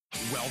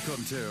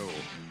Welcome to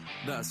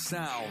the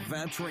Sal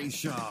Vetri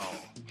Show.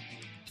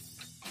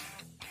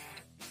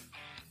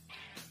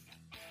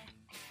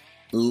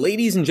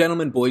 Ladies and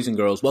gentlemen, boys and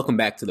girls, welcome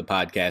back to the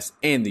podcast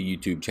and the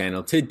YouTube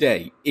channel.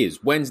 Today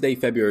is Wednesday,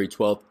 February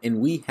 12th, and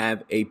we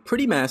have a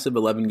pretty massive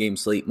 11-game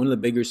slate, one of the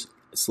bigger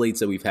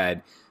slates that we've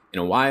had in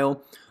a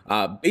while.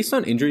 Based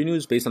on injury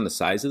news, based on the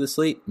size of the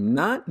slate,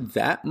 not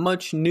that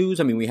much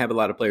news. I mean, we have a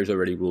lot of players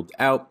already ruled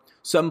out.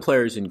 Some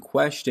players in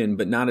question,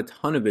 but not a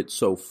ton of it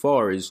so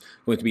far is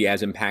going to be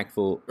as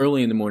impactful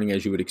early in the morning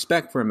as you would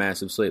expect for a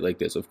massive slate like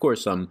this. Of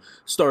course, some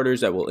starters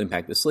that will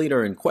impact the slate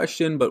are in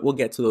question, but we'll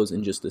get to those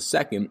in just a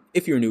second.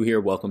 If you're new here,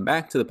 welcome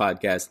back to the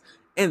podcast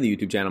and the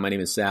YouTube channel. My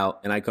name is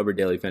Sal, and I cover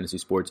daily fantasy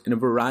sports in a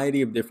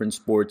variety of different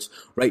sports.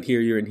 Right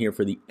here, you're in here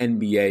for the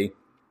NBA.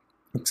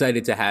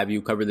 Excited to have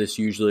you cover this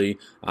usually.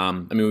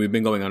 We've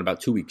been going on about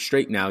 2 weeks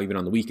straight now, even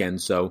on the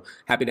weekends. So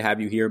happy to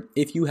have you here.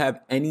 If you have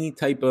any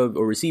type of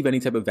or receive any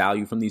type of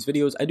value from these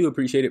videos, I do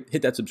appreciate it.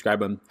 Hit that subscribe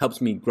button. Helps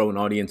me grow an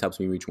audience, helps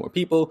me reach more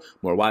people,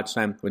 more watch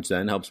time, which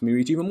then helps me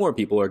reach even more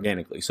people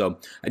organically. So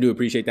I do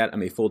appreciate that.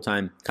 I'm a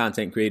full-time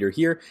content creator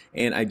here,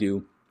 and I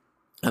do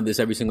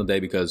this every single day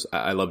because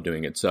I love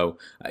doing it. So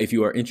if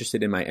you are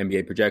interested in my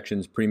NBA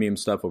projections, premium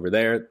stuff over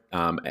there,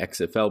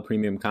 XFL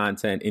premium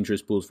content,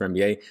 interest pools for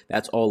NBA,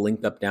 that's all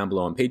linked up down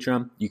below on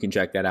Patreon. You can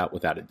check that out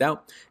without a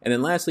doubt. And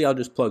then lastly, I'll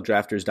just plug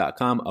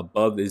drafters.com.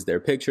 Above is their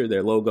picture,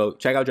 their logo.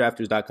 Check out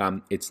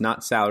drafters.com. It's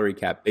not salary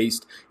cap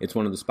based. It's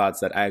one of the spots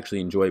that I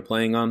actually enjoy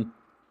playing on.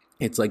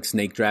 It's like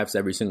snake drafts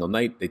every single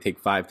night. They take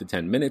 5 to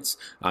 10 minutes.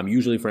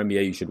 Usually for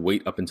NBA, you should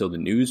wait up until the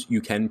news.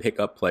 You can pick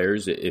up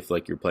players if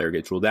like your player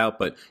gets ruled out,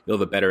 but you'll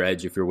have a better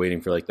edge if you're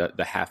waiting for like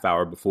the half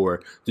hour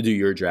before to do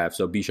your draft.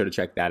 So be sure to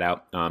check that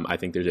out. I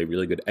think there's a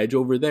really good edge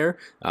over there.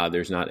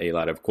 There's not a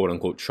lot of quote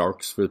unquote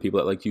sharks for the people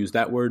that like to use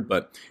that word,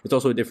 but it's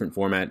also a different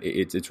format.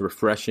 It's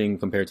refreshing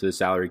compared to the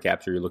salary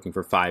caps where you're looking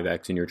for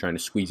 5x and you're trying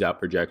to squeeze out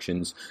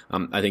projections.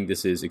 I think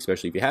this is,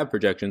 especially if you have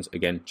projections,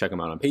 again, check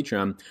them out on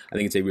Patreon. I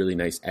think it's a really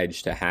nice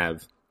edge to have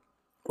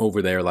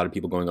over there. A lot of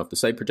people going off the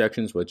site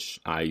projections, which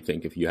I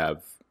think if you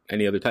have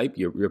any other type,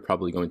 you're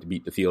probably going to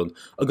beat the field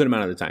a good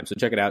amount of the time. So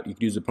check it out. You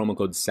can use the promo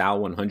code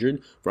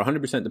SAL100 for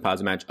 100%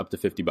 deposit match up to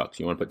 $50.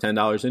 You want to put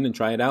 $10 in and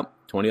try it out,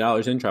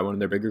 $20 in, try one of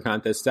their bigger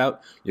contests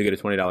out, you'll get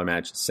a $20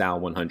 match,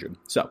 SAL100.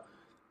 So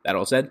that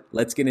all said,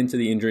 let's get into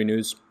the injury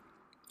news.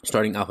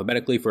 Starting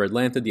alphabetically, for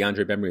Atlanta,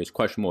 DeAndre Bembry is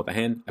questionable with a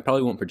hand. I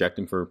probably won't project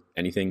him for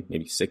anything,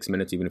 maybe 6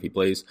 minutes, even if he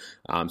plays.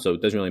 So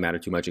it doesn't really matter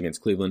too much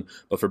against Cleveland.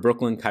 But for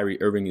Brooklyn,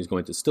 Kyrie Irving is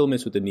going to still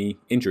miss with the knee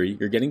injury.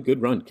 You're getting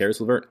good run. Karis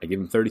LeVert, I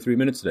gave him 33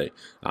 minutes today.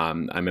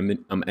 I'm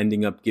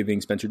ending up giving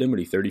Spencer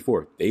Dinwiddie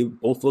 34. They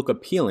both look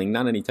appealing,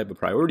 not any type of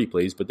priority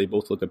plays, but they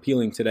both look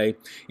appealing today.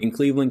 In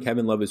Cleveland,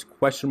 Kevin Love is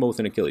questionable with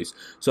an Achilles.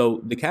 So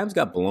the Cavs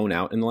got blown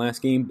out in the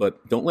last game,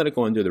 but don't let it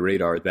go under the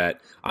radar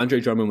that Andre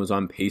Drummond was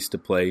on pace to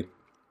play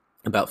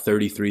about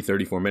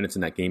 34 minutes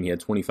in that game. He had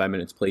 25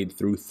 minutes played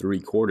through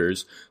 3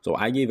 quarters. So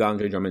I gave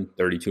Andre Drummond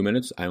 32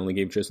 minutes. I only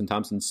gave Tristan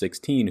Thompson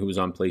 16, who was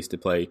on pace to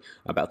play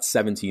about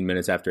 17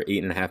 minutes after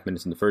 8.5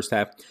 minutes in the first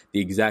half. The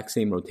exact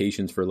same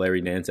rotations for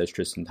Larry Nance as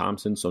Tristan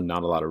Thompson, so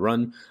not a lot of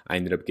run. I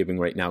ended up giving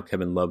right now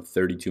Kevin Love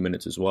 32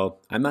 minutes as well.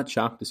 I'm not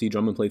shocked to see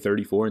Drummond play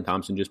 34 and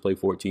Thompson just play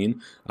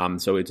 14.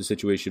 So it's a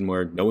situation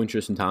where no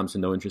interest in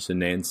Thompson, no interest in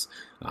Nance.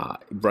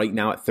 Right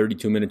now at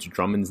 32 minutes,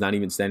 Drummond's not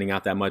even standing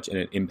out that much, and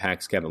it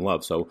impacts Kevin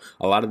Love. So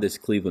a lot of this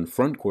Cleveland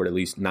front court, at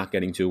least, not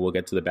getting to. We'll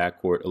get to the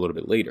back court a little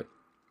bit later.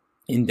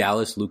 In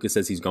Dallas, Lucas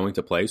says he's going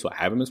to play, so I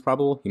have him as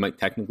probable. He might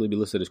technically be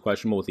listed as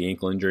questionable with the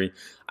ankle injury.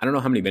 I don't know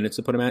how many minutes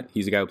to put him at.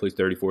 He's a guy who plays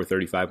 34,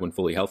 35 when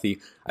fully healthy.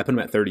 I put him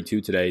at 32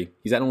 today.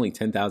 He's at only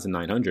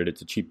 10,900.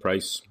 It's a cheap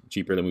price,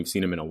 cheaper than we've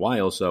seen him in a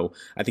while, so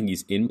I think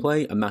he's in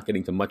play. I'm not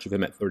getting to much of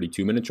him at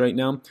 32 minutes right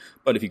now,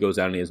 but if he goes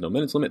out and he has no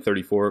minutes limit,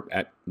 34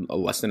 at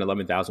less than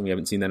 11,000, we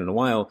haven't seen that in a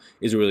while,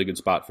 is a really good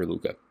spot for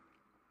Luka.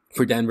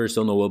 For Denver,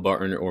 still no Will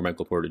Barton or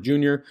Michael Porter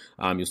Jr.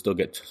 You'll still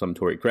get some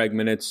Torrey Craig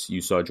minutes. You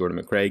saw Jordan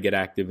McRae get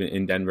active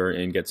in Denver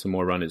and get some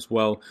more run as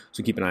well.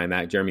 So keep an eye on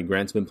that. Jeremy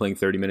Grant's been playing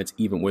 30 minutes,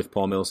 even with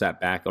Paul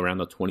Millsap back around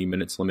the 20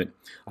 minutes limit.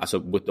 So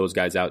with those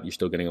guys out, you're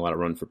still getting a lot of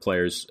run for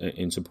players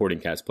and supporting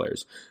cast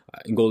players.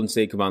 In Golden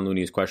State, Kevon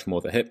Looney is questionable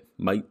with a hip.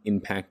 Might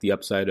impact the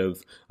upside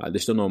of,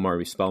 there's still no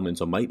Marvy Spellman,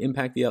 so might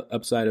impact the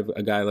upside of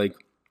a guy like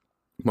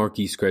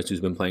Marquise Chris, who's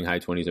been playing high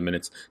 20s in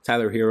minutes.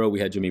 Tyler Hero, we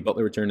had Jimmy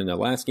Butler return in the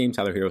last game.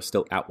 Tyler Hero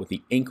still out with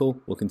the ankle.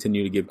 We'll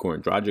continue to give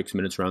Goran Dragic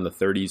minutes around the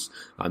 30s.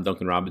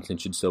 Duncan Robinson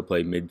should still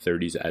play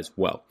mid-30s as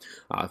well.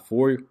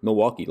 For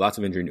Milwaukee, lots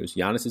of injury news.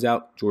 Giannis is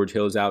out, George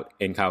Hill is out,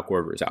 and Kyle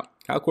Korver is out.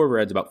 Kyle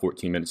Korver adds about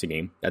 14 minutes a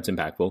game. That's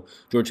impactful.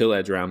 George Hill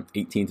adds around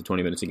 18 to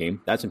 20 minutes a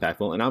game. That's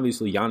impactful. And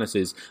obviously, Giannis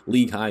is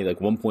league high, like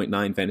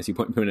 1.9 fantasy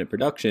point per minute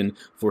production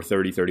for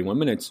 31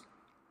 minutes.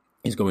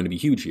 Is going to be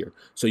huge here.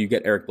 So you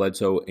get both Eric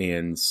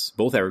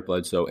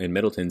Bledsoe and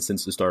Middleton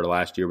since the start of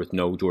last year with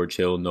no George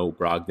Hill, no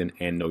Brogdon,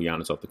 and no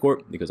Giannis off the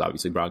court, because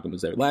obviously Brogdon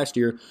was there last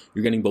year.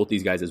 You're getting both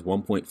these guys as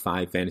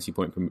 1.5 fantasy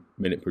point per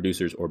minute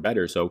producers or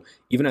better. So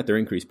even at their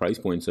increased price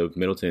points of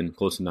Middleton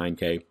close to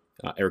 9K,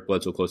 Eric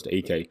Bledsoe close to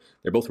 8K,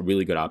 they're both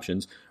really good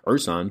options.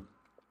 Ersan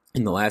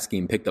in the last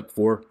game picked up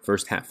 4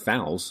 first-half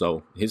fouls,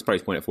 so his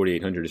price point at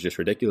 4,800 is just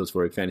ridiculous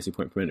for a fantasy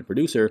point per minute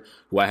producer,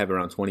 who I have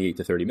around 28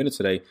 to 30 minutes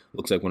today.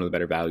 Looks like one of the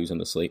better values on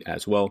the slate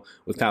as well.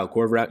 With Kyle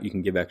Korver out, you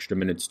can give extra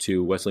minutes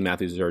to Wesley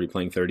Matthews, is already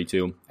playing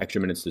 32, extra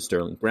minutes to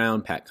Sterling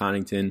Brown, Pat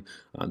Connaughton,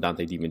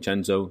 Dante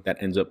DiVincenzo.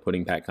 That ends up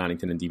putting Pat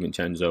Connaughton and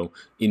DiVincenzo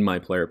in my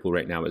player pool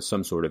right now as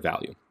some sort of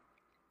value.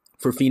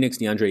 For Phoenix,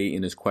 DeAndre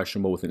Ayton is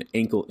questionable with an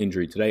ankle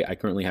injury today. I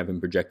currently have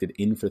him projected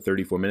in for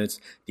 34 minutes,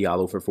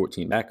 Diallo for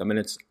 14 backup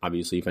minutes.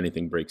 Obviously, if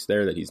anything breaks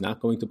there that he's not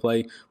going to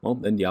play, well,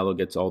 then Diallo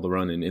gets all the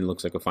run and it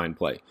looks like a fine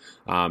play.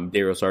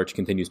 Darius Arch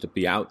continues to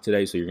be out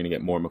today, so you're going to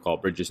get more McCall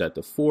Bridges at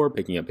the 4,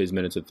 picking up his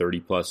minutes of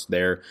 30-plus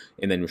there.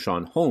 And then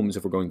Rashawn Holmes,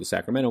 if we're going to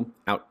Sacramento,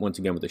 out once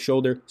again with a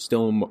shoulder.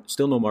 Still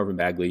no Marvin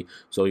Bagley,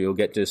 so you'll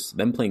get just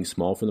them playing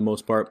small for the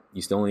most part.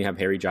 You still only have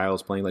Harry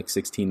Giles playing like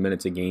 16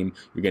 minutes a game.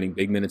 You're getting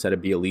big minutes out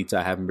of Bielitsa.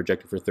 I have him projected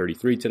for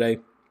 33 today.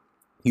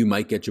 You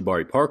might get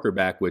Jabari Parker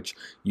back, which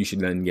you should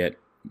then get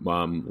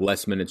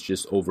less minutes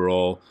just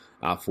overall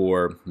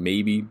for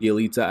maybe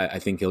Bielitsa. I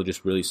think he'll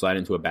just really slide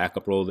into a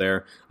backup role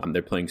there.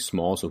 They're playing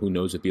small, so who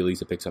knows if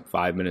Bielitsa picks up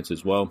 5 minutes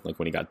as well. Like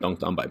when he got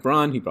dunked on by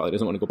Braun, he probably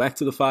doesn't want to go back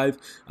to the 5.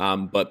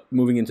 But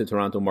moving into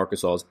Toronto, Marc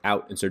Gasol is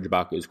out and Serge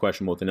Ibaka is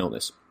questionable with an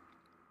illness.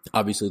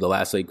 Obviously, the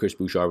last slate, Chris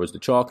Bouchard was the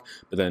chalk,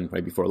 but then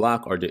right before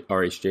lock,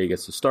 RHJ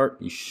gets to start.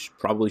 You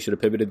probably should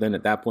have pivoted then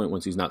at that point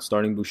once he's not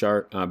starting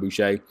Boucher.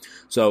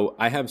 So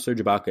I have Serge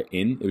Ibaka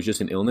in. It was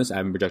just an illness. I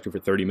have him projected for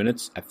 30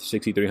 minutes at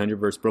 6,300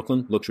 versus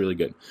Brooklyn. Looks really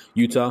good.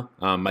 Utah,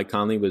 Mike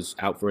Conley was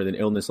out for an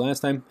illness last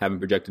time. Have him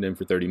projected in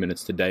for 30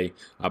 minutes today,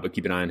 but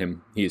keep an eye on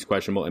him. He is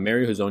questionable. And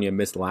Mario Hezonja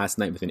missed last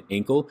night with an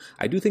ankle.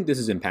 I do think this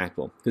is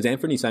impactful because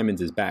Anthony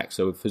Simons is back.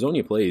 So if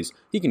Hezonja plays,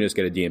 he can just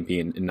get a DNP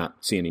and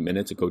not see any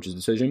minutes, a coach's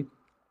decision.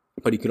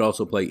 But he could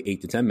also play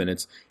 8 to 10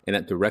 minutes, and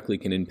that directly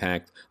can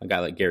impact a guy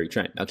like Gary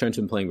Trent. Now, Trent's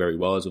been playing very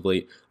well as of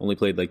late. Only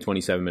played like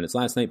 27 minutes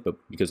last night, but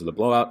because of the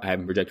blowout, I have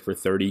him projected for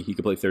 30. He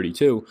could play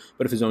 32,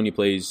 but if Hezonja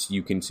plays,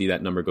 you can see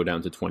that number go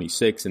down to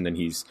 26, and then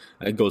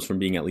it goes from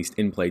being at least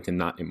in play to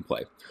not in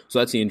play. So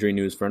that's the injury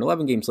news for an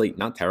 11-game slate.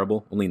 Not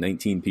terrible. Only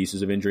 19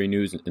 pieces of injury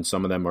news, and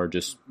some of them are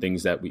just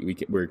things that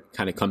we're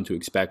kind of come to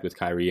expect with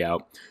Kyrie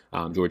out.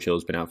 George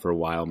Hill's been out for a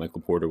while.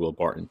 Michael Porter, Will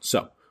Barton.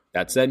 So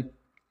that said,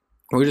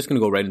 we're just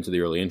going to go right into the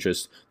early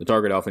interest. The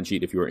target offense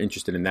sheet, if you are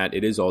interested in that,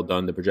 it is all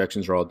done. The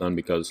projections are all done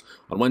because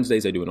on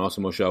Wednesdays I do an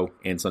Awesemo show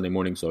and Sunday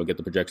morning, so I get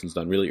the projections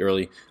done really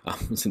early.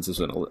 Since this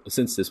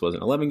was an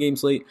 11-game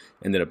slate,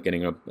 ended up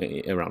getting up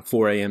around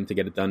 4 a.m. to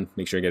get it done.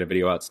 Make sure I get a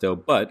video out still,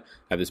 but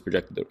I have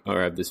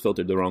this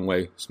filtered the wrong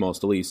way,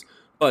 smallest to least.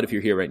 But if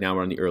you're here right now,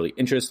 we're on the early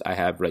interest. I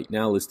have right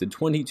now listed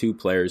 22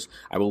 players.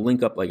 I will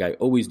link up, like I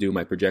always do,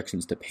 my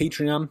projections to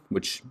Patreon,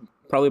 which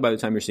probably by the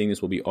time you're seeing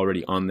this will be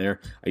already on there.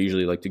 I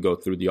usually like to go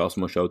through the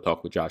Awesemo Show,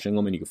 talk with Josh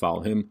Engelman. You can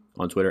follow him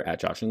on Twitter at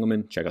Josh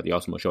Engelman. Check out the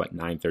Awesemo Show at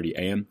 9:30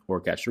 a.m. or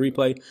catch the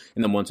replay.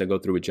 And then once I go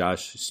through with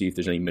Josh, see if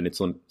there's any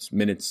minutes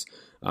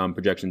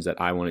projections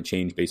that I want to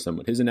change based on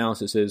what his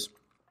analysis is,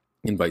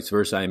 and vice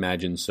versa, I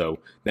imagine. So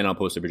then I'll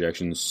post the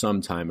projections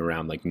sometime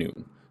around like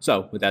noon.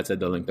 So with that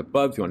said, they're linked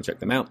above if you want to check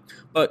them out.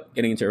 But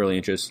getting into early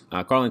interest,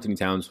 Karl Anthony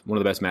Towns, one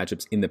of the best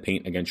matchups in the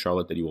paint against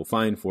Charlotte that you will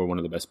find for one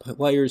of the best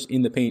players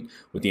in the paint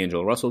with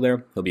D'Angelo Russell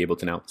there. He'll be able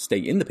to now stay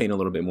in the paint a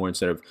little bit more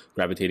instead of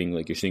gravitating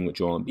like you're seeing with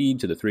Joel Embiid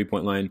to the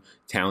three-point line.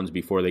 Towns,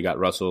 before they got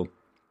Russell,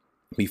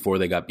 before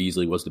they got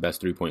Beasley, was the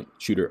best three-point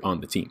shooter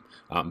on the team.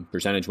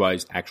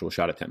 Percentage-wise, actual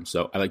shot attempts.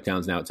 So I like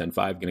Towns now at 10-5.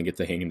 Going to get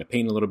to hang in the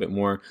paint a little bit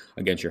more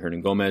against your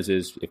Hernan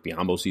Gomez's, if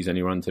Biyombo sees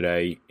any run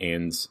today,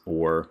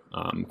 or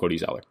Cody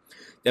Zeller.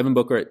 Devin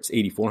Booker at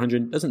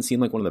 8,400 doesn't seem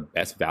like one of the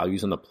best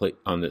values on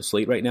the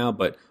slate right now,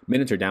 but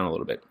minutes are down a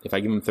little bit. If I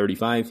give him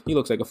 35, he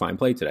looks like a fine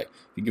play today.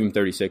 If you give him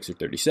 36 or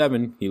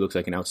 37, he looks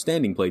like an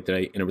outstanding play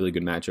today and a really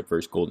good matchup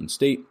versus Golden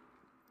State.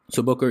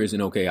 So Booker is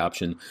an okay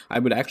option. I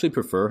would actually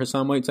prefer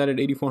Hassan Whiteside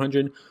at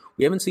 8,400.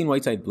 We haven't seen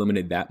Whiteside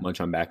limited that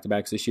much on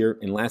back-to-backs this year,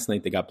 and last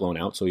night they got blown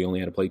out, so he only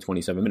had to play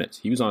 27 minutes.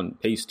 He was on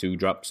pace to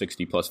drop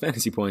 60-plus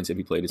fantasy points if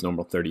he played his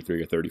normal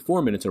 33 or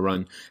 34 minutes a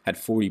run, had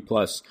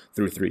 40-plus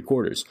through three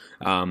quarters.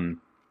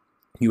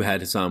 You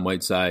had Hassan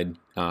Whiteside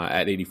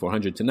at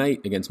 8,400 tonight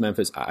against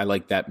Memphis. I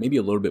like that maybe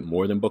a little bit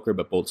more than Booker,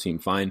 but both seem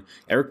fine.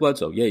 Eric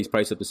Bledsoe, yeah, he's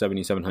priced up to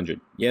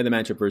 7,700. Yeah, the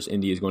matchup versus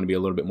Indy is going to be a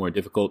little bit more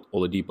difficult.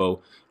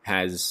 Oladipo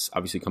has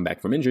obviously come back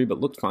from injury, but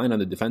looked fine on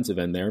the defensive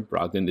end there.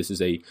 Brogdon, this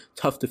is a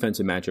tough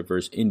defensive matchup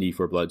versus Indy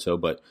for Bledsoe,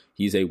 but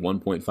he's a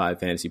 1.5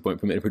 fantasy point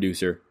per minute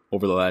producer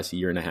over the last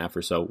year and a half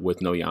or so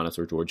with no Giannis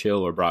or George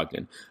Hill or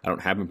Brogdon. I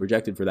don't have him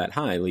projected for that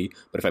highly,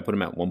 but if I put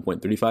him at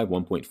 1.35,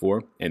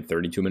 1.4, and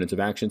 32 minutes of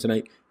action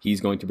tonight,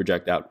 he's going to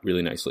project out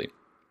really nicely.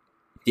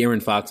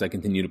 De'Aaron Fox, I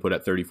continue to put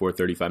at 34,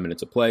 35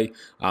 minutes of play.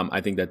 I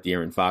think that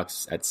De'Aaron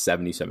Fox at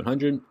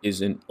 7,700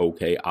 is an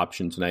okay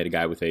option tonight. A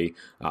guy with a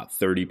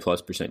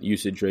 30+%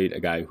 usage rate, a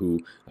guy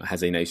who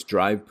has a nice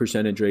drive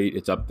percentage rate.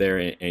 It's up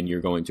there, and you're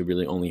going to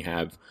really only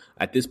have,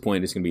 at this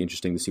point, it's going to be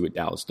interesting to see what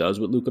Dallas does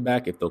with Luka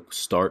back. If they'll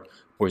start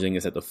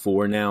Porzingis at the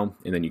 4 now,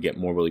 and then you get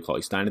more Willie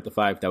Cauley-Stein at the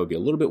 5, that would be a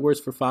little bit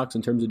worse for Fox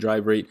in terms of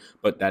drive rate,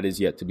 but that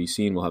is yet to be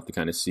seen. We'll have to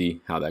kind of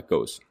see how that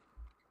goes.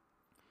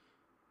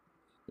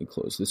 me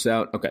close this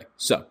out. Okay,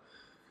 so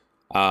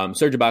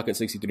Serge Ibaka at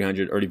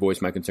 6,300. Already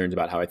voiced my concerns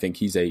about how I think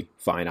he's a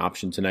fine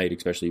option tonight,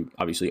 especially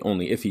obviously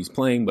only if he's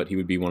playing, but he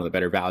would be one of the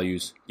better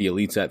values. The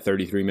Elites at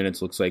 33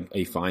 minutes looks like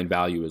a fine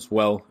value as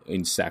well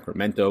in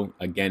Sacramento.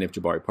 Again, if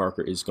Jabari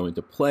Parker is going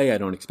to play, I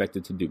don't expect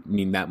it to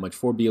mean that much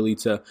for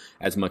Bielitsa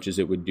as much as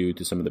it would do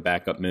to some of the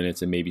backup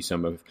minutes and maybe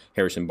some of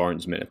Harrison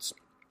Barnes' minutes.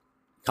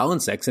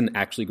 Colin Sexton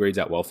actually grades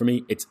out well for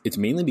me. It's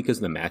mainly because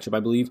of the matchup, I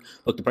believe.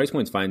 Look, the price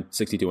point's fine,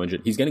 6,200.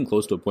 He's getting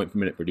close to a point per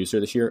minute producer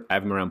this year. I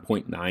have him around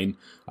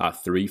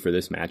 0.93 for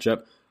this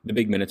matchup. The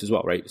big minutes as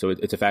well, right? So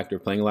it's a factor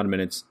of playing a lot of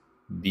minutes.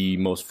 The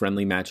most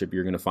friendly matchup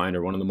you're going to find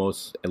are one of the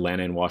most,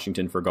 Atlanta and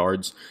Washington for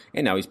guards,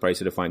 and now he's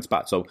priced at a fine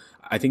spot. So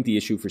I think the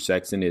issue for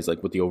Sexton is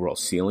like what the overall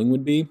ceiling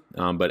would be,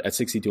 but at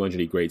 6,200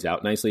 he grades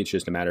out nicely. It's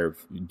just a matter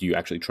of do you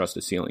actually trust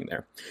the ceiling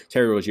there.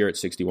 Terry Rozier at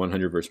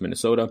 6,100 versus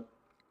Minnesota.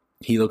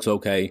 He looks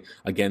okay.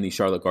 Again, these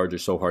Charlotte guards are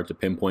so hard to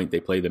pinpoint. They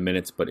play the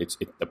minutes, but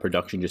the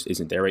production just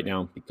isn't there right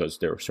now because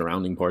their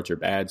surrounding parts are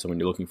bad. So when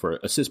you're looking for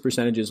assist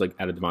percentages like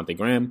out of Devontae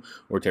Graham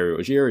or Terry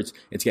Rozier,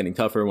 it's getting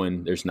tougher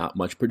when there's not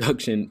much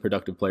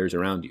productive players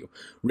around you.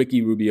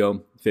 Ricky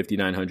Rubio,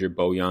 5,900.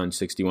 Bojan,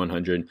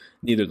 6,100.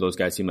 Neither of those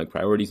guys seem like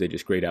priorities. They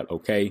just grade out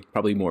okay.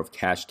 Probably more of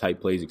cash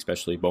type plays,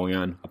 especially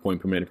Bojan, a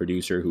point per minute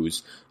producer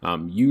who's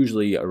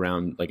usually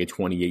around like a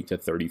 28 to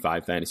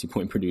 35 fantasy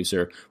point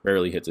producer.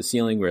 Rarely hits a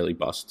ceiling, rarely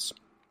busts.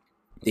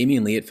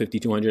 Damian Lee at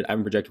 5,200. I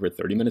haven't projected for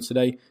 30 minutes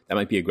today. That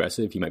might be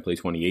aggressive. He might play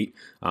 28.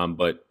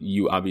 But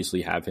you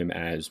obviously have him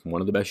as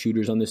one of the best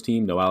shooters on this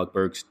team. No Alec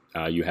Burks.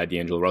 You had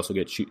D'Angelo Russell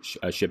get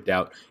shipped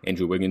out.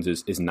 Andrew Wiggins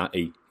is not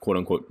a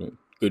quote-unquote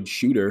good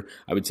shooter,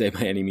 I would say,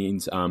 by any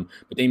means. But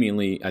Damian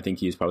Lee, I think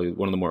he is probably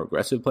one of the more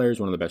aggressive players,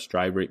 one of the best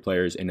drive rate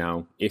players. And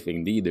now, if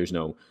indeed there's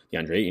no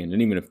DeAndre Ayton,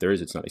 and even if there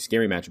is, it's not a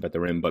scary matchup at the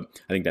rim. But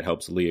I think that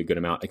helps Lee a good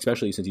amount,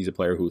 especially since he's a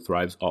player who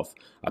thrives off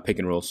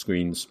pick-and-roll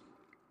screens.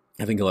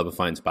 I think he'll have a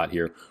fine spot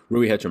here.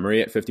 Rui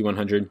Hachimura at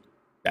 5,100.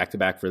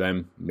 Back-to-back for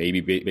them. Maybe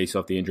based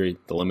off the injury,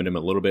 they'll limit him a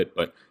little bit,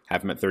 but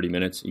have him at 30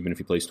 minutes. Even if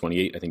he plays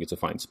 28, I think it's a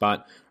fine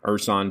spot.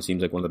 Ersan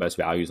seems like one of the best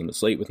values on the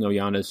slate with no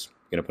Giannis.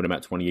 Going to put him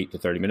at 28 to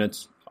 30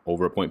 minutes.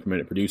 Over a point per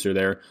minute producer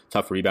there.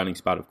 Tough rebounding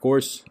spot, of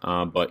course,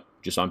 but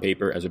just on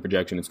paper, as a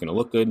projection, it's going to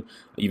look good.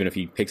 Even if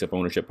he picks up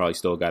ownership, probably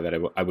still a guy that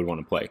I would want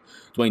to play.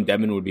 Dwayne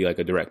Dedmon would be like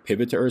a direct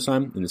pivot to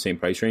Ersan in the same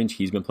price range.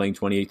 He's been playing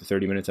 28 to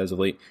 30 minutes as of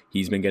late.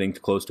 He's been getting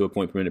close to a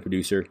point per minute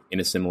producer in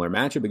a similar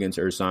matchup against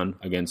Ersan,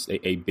 against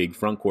a big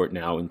front court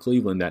now in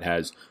Cleveland that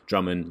has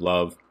Drummond,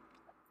 Love,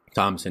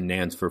 Thompson,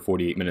 Nance for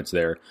 48 minutes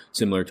there,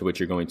 similar to what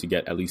you're going to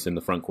get, at least in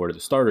the front court of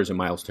the starters, and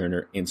Miles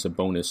Turner and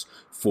Sabonis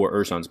for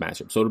Ersan's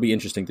matchup. So it'll be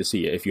interesting to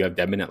see if you have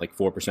Dedmon at like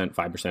 4%,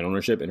 5%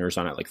 ownership, and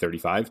Ersan at like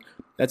 35.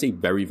 That's a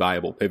very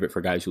viable pivot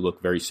for guys who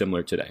look very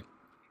similar today.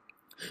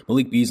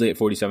 Malik Beasley at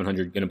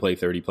 4,700, going to play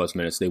 30-plus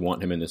minutes. They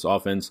want him in this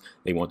offense.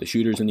 They want the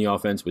shooters in the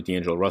offense. With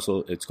D'Angelo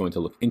Russell, it's going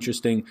to look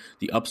interesting.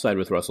 The upside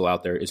with Russell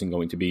out there isn't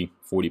going to be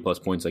 40-plus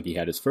points like he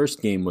had his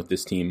first game with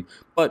this team.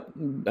 But,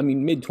 I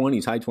mean,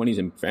 mid-20s, high 20s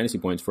in fantasy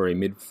points for a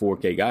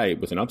mid-4K guy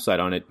with an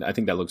upside on it, I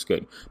think that looks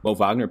good. Mo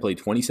Wagner played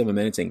 27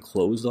 minutes and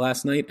closed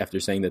last night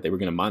after saying that they were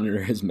going to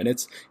monitor his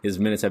minutes. His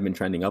minutes have been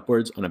trending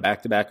upwards. On a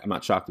back-to-back, I'm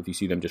not shocked if you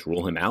see them just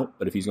roll him out.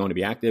 But if he's going to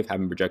be active,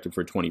 have him projected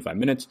for 25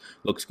 minutes,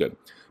 looks good.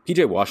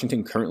 PJ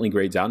Washington currently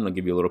grades out, and I'll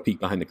give you a little peek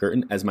behind the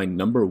curtain, as my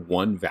number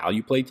one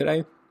value play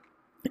today.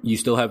 You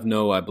still have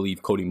no, I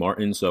believe, Cody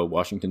Martin, so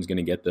Washington's going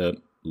to get the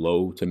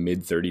low to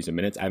mid 30s a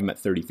minutes. I have him at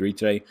 33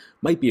 today.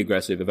 Might be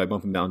aggressive. If I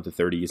bump him down to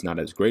 30, it's not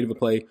as great of a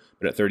play,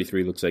 but at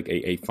 33 looks like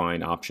a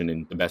fine option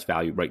and the best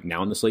value right now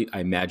on the slate.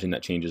 I imagine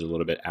that changes a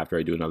little bit after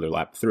I do another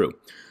lap through.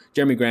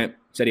 Jeremy Grant,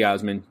 Cedi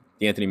Osman,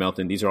 Anthony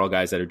Melton, these are all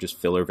guys that are just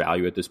filler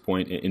value at this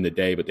point in the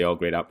day, but they all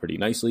grade out pretty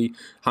nicely.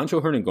 Hancho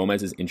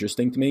Hernan-Gomez is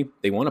interesting to me.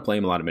 They want to play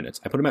him a lot of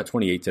minutes. I put him at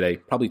 28 today.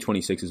 Probably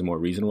 26 is a more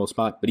reasonable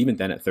spot, but even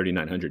then at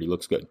 3,900, he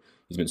looks good.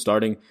 He's been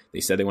starting. They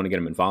said they want to get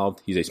him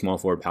involved. He's a small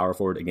forward, power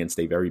forward against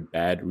a very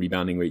bad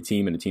rebounding rate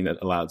team and a team that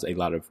allows a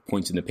lot of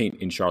points in the paint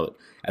in Charlotte.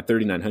 At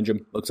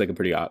 3,900, looks like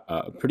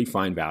a pretty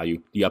fine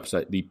value. The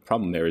upside, the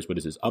problem there is, what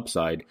is his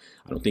upside?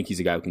 I don't think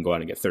he's a guy who can go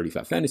out and get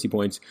 35 fantasy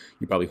points.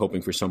 You're probably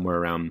hoping for somewhere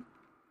around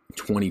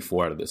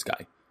 24 out of this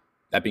guy.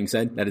 That being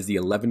said, that is the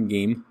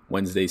 11-game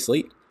Wednesday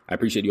slate. I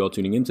appreciate you all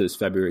tuning in to this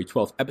February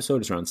 12th episode.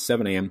 It's around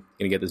 7 a.m. Going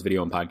to get this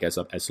video and podcast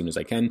up as soon as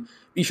I can.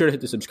 Be sure to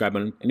hit the subscribe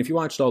button. And if you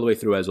watched all the way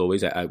through, as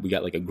always, we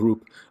got like a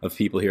group of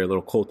people here, a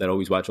little cult that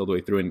always watch all the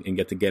way through and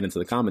get into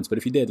the comments. But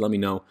if you did, let me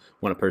know.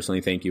 Want to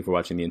personally thank you for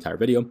watching the entire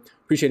video.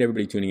 Appreciate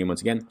everybody tuning in once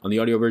again. On the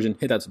audio version,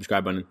 hit that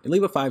subscribe button and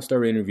leave a 5-star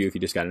rating review if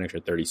you just got an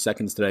extra 30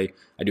 seconds today.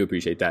 I do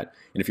appreciate that.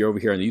 And if you're over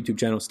here on the YouTube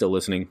channel, still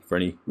listening for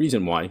any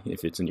reason why,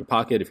 if it's in your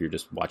pocket, if you're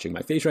just watching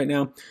my face right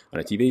now on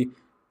a TV,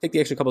 take the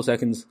extra couple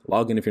seconds,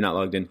 log in if you're not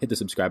logged in, hit the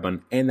subscribe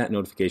button and that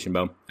notification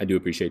bell. I do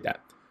appreciate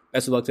that.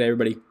 Best of luck today,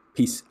 everybody.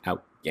 Peace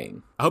out,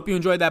 gang. I hope you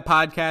enjoyed that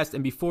podcast.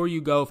 And before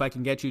you go, if I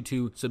can get you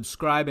to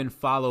subscribe and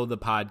follow the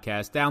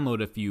podcast,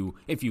 download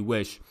if you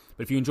wish.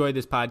 But if you enjoyed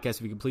this podcast,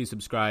 if you could please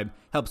subscribe,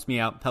 helps me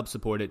out, helps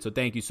support it. So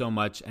thank you so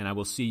much, and I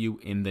will see you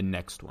in the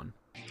next one.